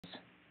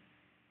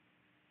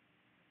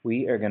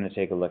We are going to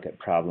take a look at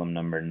problem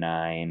number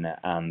 9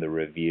 on the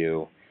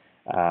review.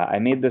 I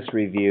made this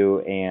review,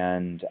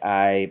 and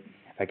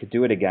if I could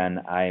do it again,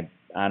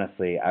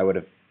 honestly, I would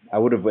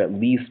have at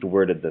least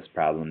worded this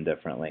problem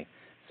differently.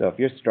 So if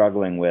you're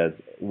struggling with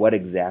what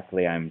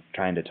exactly I'm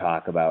trying to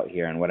talk about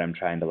here and what I'm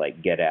trying to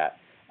get at,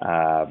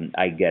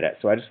 I get it.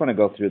 So I just want to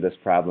go through this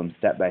problem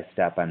step by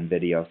step on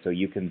video so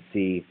you can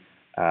see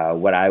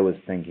what I was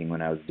thinking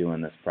when I was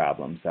doing this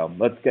problem. So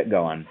let's get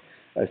going.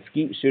 A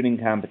skeet shooting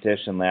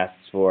competition lasts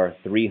for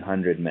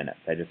 300 minutes.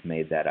 I just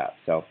made that up.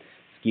 So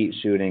skeet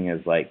shooting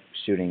is like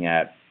shooting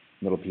at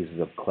little pieces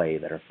of clay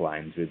that are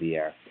flying through the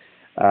air.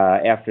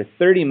 After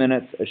 30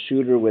 minutes, a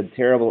shooter with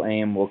terrible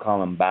aim, we'll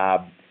call him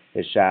Bob,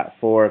 has shot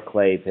 4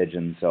 clay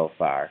pigeons so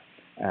far.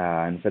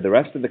 And for the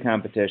rest of the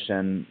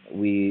competition,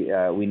 we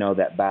know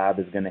that Bob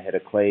is going to hit a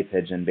clay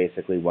pigeon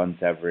basically once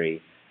every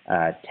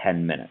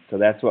 10 minutes. So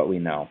that's what we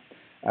know.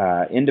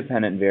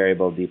 Independent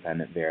variable,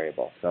 dependent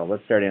variable. So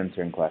let's start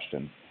answering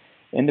questions.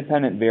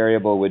 Independent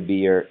variable would be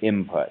your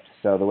input.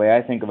 So the way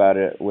I think about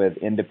it with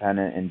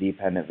independent and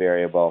dependent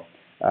variable,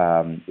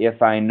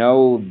 if I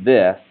know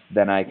this,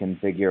 then I can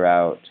figure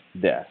out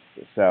this.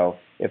 So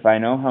if I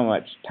know how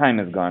much time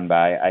has gone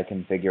by, I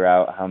can figure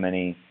out how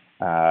many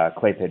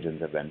clay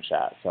pigeons have been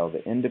shot. So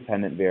the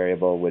independent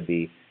variable would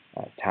be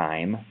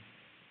time,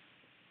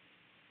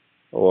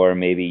 or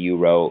maybe you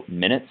wrote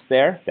minutes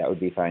there. That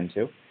would be fine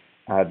too.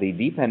 The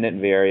dependent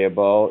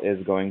variable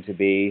is going to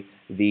be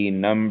the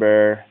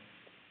number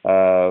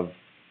of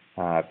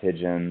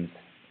pigeons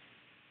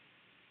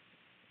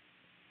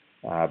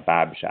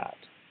Bob shot.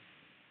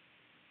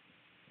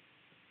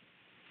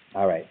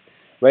 All right.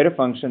 Write a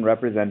function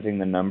representing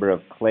the number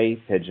of clay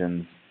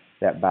pigeons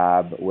that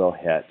Bob will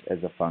hit as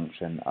a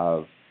function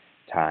of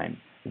time.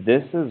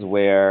 This is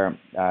where,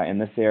 in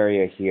this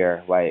area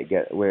here,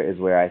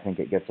 where I think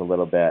it gets a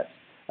little bit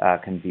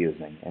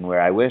confusing, and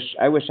where I wish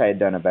I had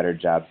done a better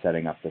job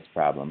setting up this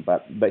problem.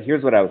 But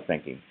here's what I was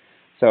thinking.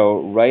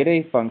 So write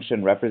a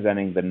function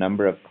representing the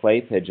number of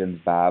clay pigeons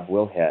Bob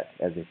will hit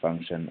as a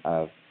function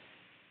of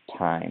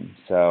time.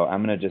 So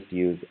I'm going to just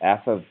use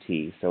f of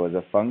t. So as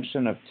a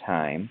function of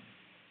time,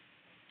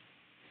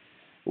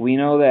 we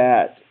know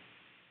that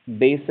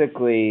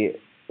basically,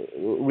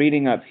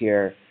 reading up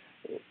here,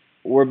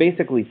 we're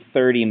basically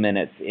 30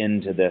 minutes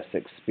into this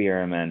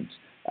experiment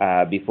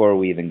before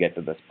we even get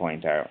to this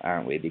point,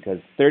 aren't we? Because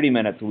 30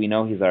 minutes, we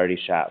know he's already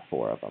shot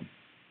 4 of them.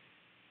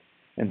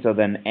 And so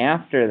then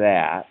after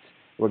that,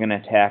 we're going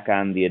to tack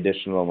on the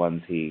additional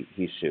ones he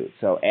shoots.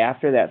 So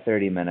after that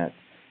 30 minutes,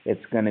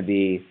 it's going to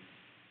be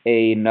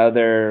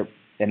another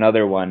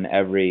one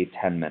every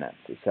 10 minutes.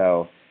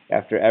 So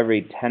after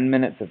every 10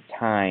 minutes of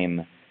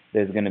time,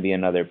 there's going to be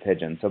another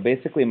pigeon. So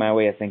basically my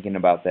way of thinking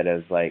about that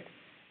is like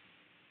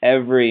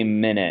every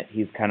minute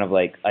he's kind of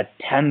like a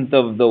tenth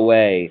of the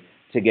way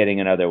to getting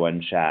another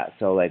one shot.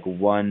 So like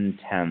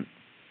 1/10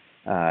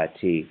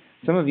 t.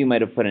 Some of you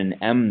might have put an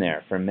m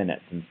there for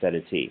minutes instead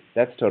of t.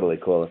 That's totally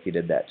cool if you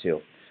did that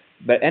too.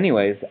 But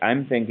anyways,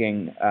 I'm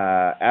thinking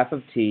f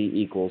of t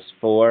equals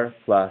 4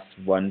 plus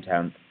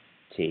 1/10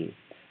 t.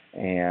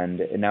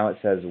 And now it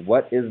says,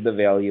 what is the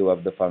value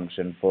of the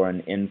function for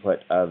an input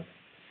of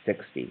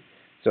 60?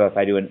 So if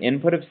I do an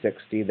input of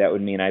 60, that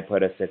would mean I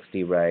put a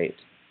 60 right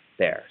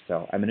there.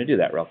 So I'm going to do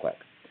that real quick.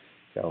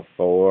 So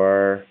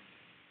 4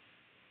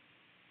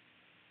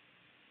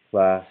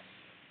 plus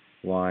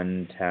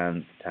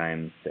 1/10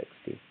 times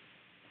 60.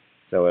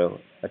 So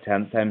a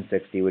tenth times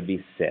 60 would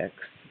be 6.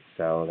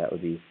 So that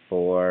would be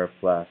 4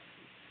 plus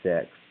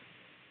 6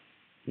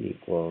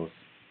 equals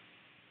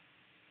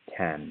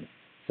 10.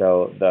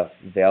 So the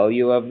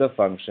value of the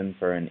function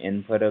for an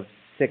input of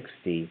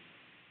 60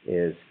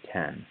 is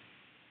 10.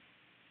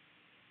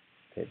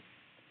 Okay.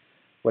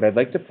 What I'd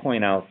like to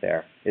point out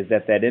there is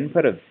that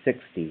input of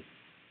 60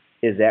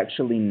 is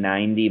actually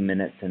 90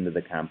 minutes into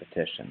the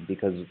competition,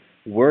 because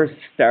we're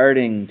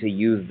starting to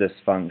use this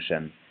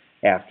function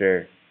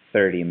after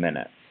 30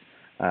 minutes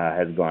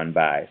has gone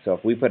by. So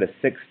if we put a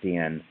 60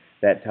 in,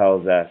 that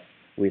tells us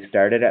we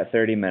started at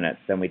 30 minutes,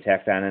 then we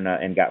tacked on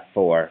and got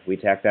 4. We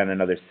tacked on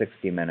another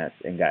 60 minutes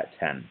and got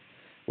 10,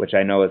 which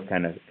I know is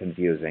kind of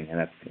confusing, and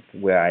that's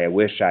where I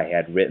wish I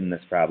had written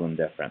this problem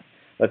different.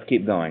 Let's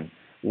keep going.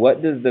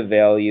 What does the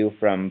value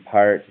from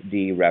part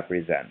D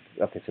represent?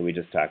 Okay, so we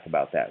just talked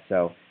about that.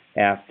 So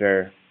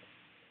after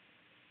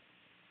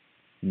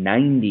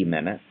 90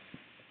 minutes,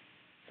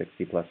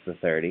 60 plus the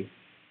 30,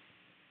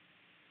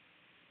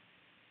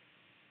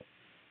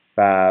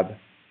 Bob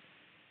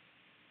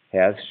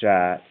has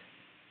shot,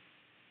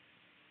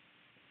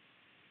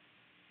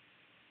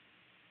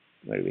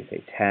 what did we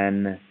say,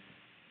 10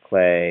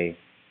 clay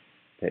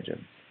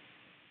pigeons.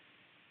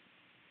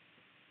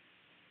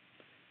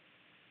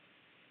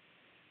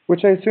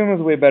 Which I assume is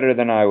way better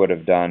than I would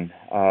have done.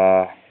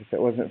 If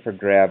it wasn't for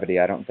gravity,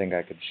 I don't think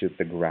I could shoot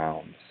the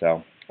ground.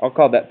 So I'll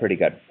call that pretty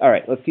good. All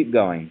right, let's keep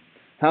going.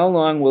 How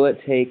long will it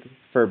take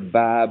for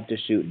Bob to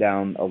shoot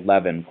down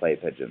 11 clay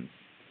pigeons?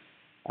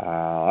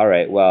 All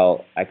right,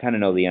 well, I kind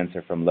of know the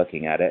answer from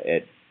looking at it.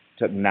 It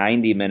took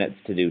 90 minutes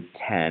to do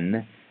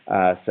 10.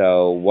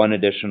 So one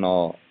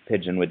additional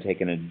pigeon would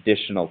take an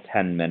additional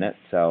 10 minutes.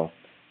 So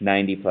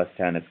 90 plus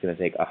 10, it's going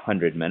to take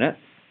 100 minutes.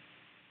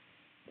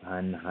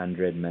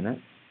 100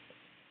 minutes.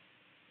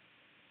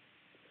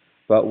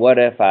 But what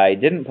if I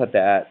didn't put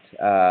that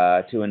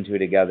 2 and 2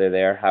 together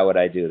there? How would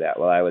I do that?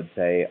 Well, I would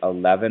say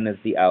 11 is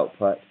the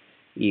output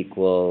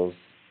equals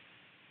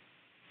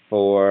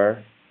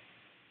 4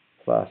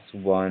 plus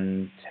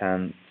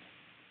 1/10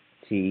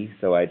 t.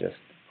 So I just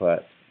put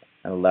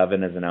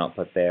 11 as an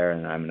output there,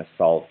 and I'm going to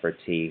solve for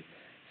t.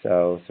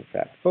 So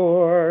subtract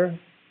 4.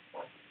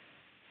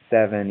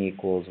 7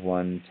 equals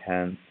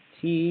 1/10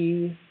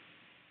 t.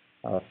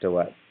 I'll have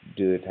to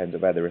do times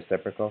it by the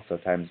reciprocal, so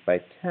times by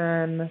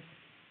 10.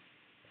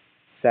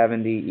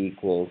 70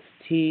 equals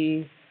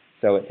t.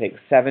 So it takes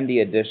 70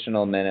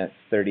 additional minutes.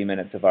 30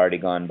 minutes have already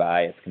gone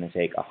by. It's going to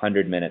take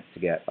 100 minutes to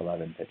get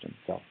 11 pigeons.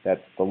 So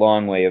that's the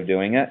long way of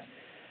doing it.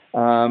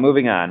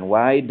 Moving on.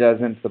 Why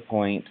doesn't the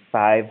point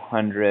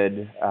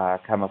 500,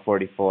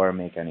 44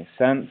 make any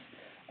sense?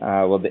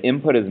 Well, the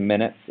input is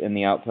minutes and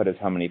the output is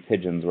how many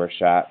pigeons were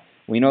shot.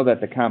 We know that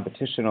the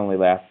competition only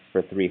lasts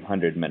for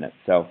 300 minutes,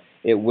 so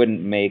it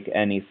wouldn't make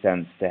any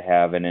sense to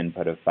have an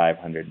input of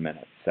 500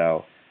 minutes.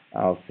 So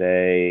I'll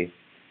say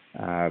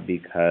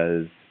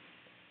because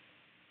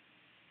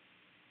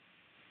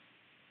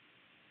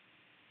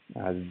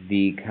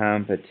the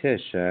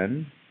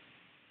competition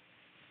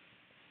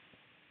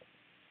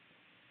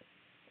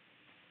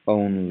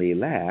only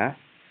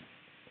lasts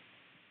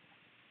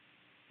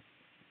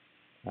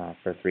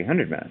for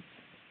 300 minutes.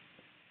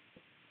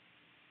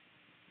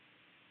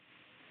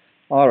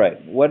 All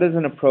right, what is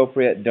an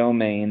appropriate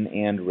domain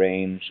and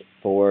range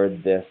for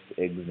this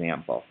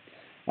example?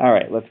 All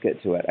right, let's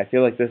get to it. I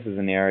feel like this is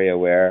an area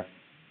where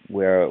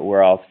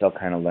we're all still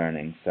kind of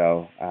learning,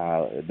 so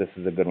this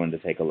is a good one to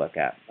take a look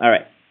at. All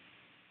right,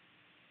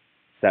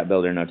 set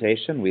builder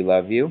notation, we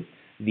love you.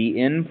 The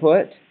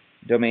input,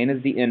 domain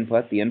is the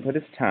input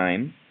is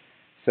time.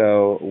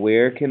 So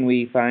where can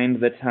we find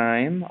the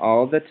time?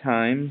 All the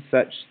time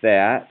such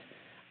that,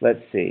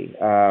 let's see,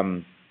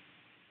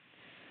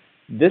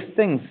 this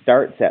thing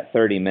starts at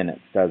 30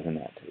 minutes, doesn't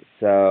it?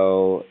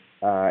 So,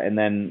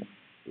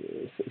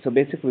 so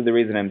basically the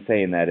reason I'm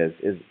saying that is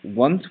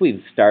once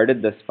we've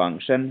started this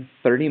function,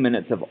 30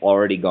 minutes have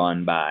already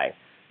gone by.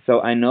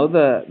 So I know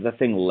the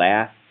thing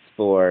lasts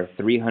for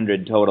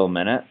 300 total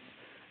minutes,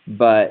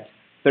 but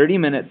 30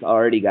 minutes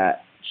already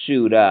got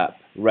chewed up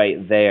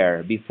right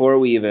there before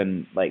we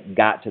even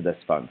got to this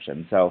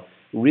function. So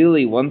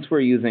really, once we're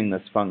using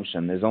this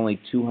function, there's only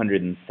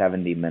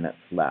 270 minutes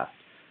left.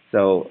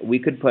 So we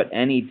could put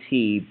any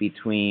t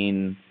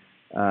between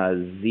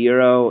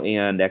 0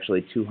 and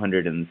actually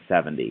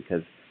 270,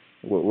 because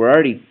we're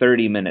already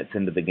 30 minutes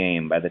into the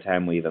game by the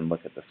time we even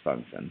look at this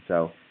function.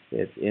 So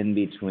it's in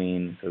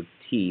between, so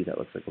t, that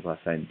looks like a plus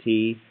sign,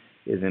 t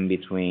is in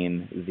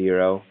between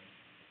 0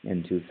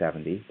 and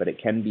 270, but it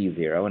can be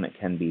 0 and it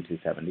can be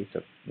 270,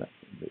 so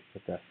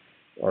put the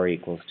or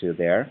equals to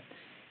there.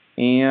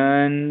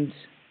 And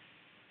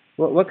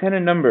what kind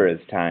of number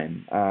is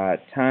time?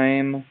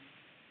 Time,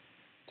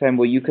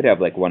 well, you could have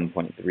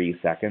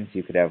 1.3 seconds,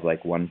 you could have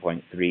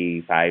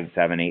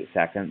 1.3578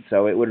 seconds,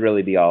 so it would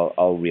really be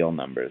all real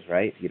numbers,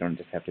 right? You don't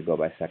just have to go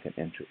by second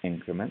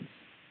increments.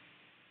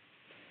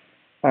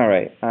 All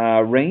right,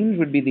 range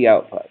would be the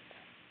outputs.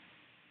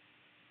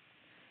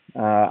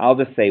 I'll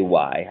just say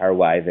y, our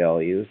y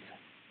values.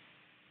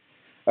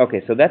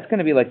 Okay, so that's going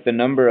to be the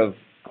number of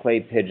clay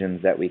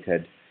pigeons that we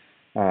could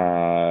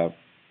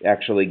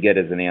actually get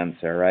as an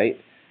answer, right?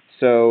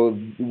 So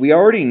we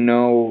already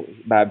know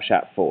Bob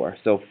shot 4.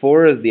 So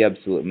 4 is the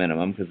absolute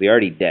minimum because we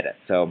already did it.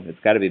 So it's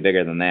got to be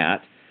bigger than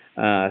that.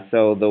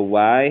 So the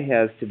y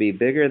has to be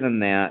bigger than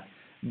that,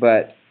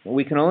 but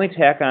we can only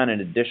tack on an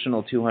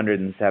additional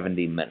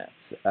 270 minutes.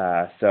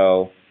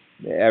 So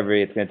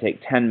it's going to take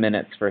 10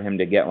 minutes for him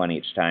to get one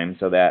each time.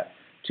 So that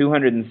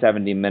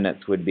 270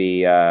 minutes would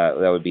be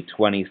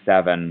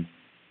 27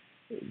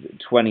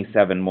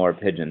 more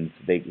pigeons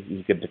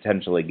he could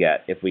potentially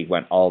get if we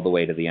went all the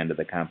way to the end of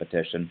the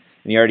competition.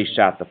 And he already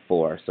shot the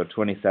 4, so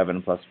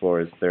 27 plus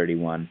 4 is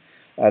 31.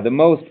 The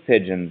most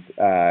pigeons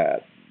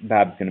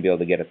Bob's going to be able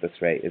to get at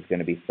this rate is going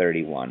to be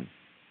 31.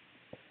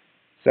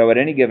 So at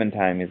any given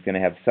time, he's going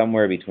to have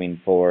somewhere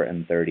between 4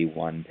 and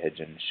 31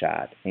 pigeons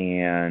shot.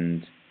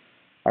 And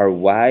our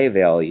y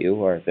value,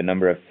 or the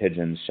number of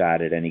pigeons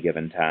shot at any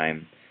given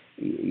time,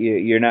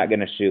 you're not going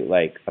to shoot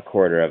a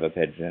quarter of a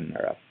pigeon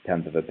or a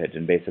tenth of a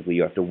pigeon. Basically,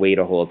 you have to wait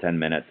a whole 10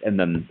 minutes and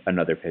then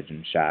another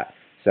pigeon shot.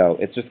 So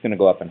it's just going to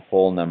go up in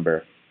whole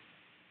number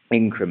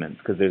increments,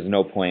 because there's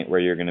no point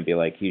where you're going to be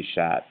he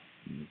shot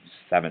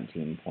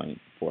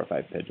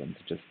 17.45 pigeons.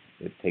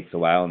 It takes a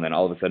while, and then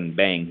all of a sudden,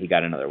 bang, he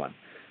got another one.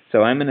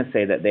 So I'm going to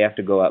say that they have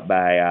to go up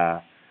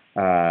by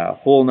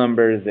whole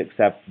numbers,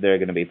 except they're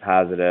going to be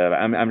positive.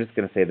 I'm just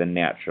going to say the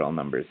natural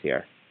numbers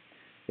here.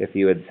 If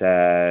you had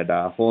said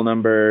whole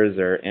numbers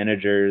or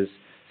integers,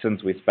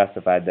 since we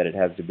specified that it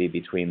has to be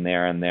between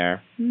there and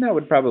there, that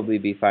would probably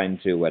be fine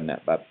too, wouldn't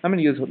it? But I'm going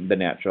to use the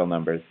natural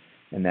numbers,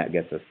 and that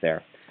gets us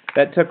there.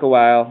 that took a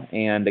while,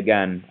 and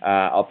again,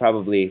 I'll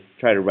probably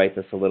try to write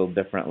this a little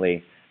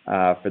differently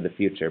for the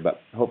future, but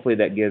hopefully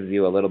that gives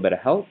you a little bit of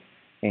help,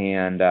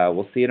 and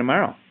we'll see you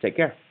tomorrow. Take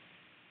care.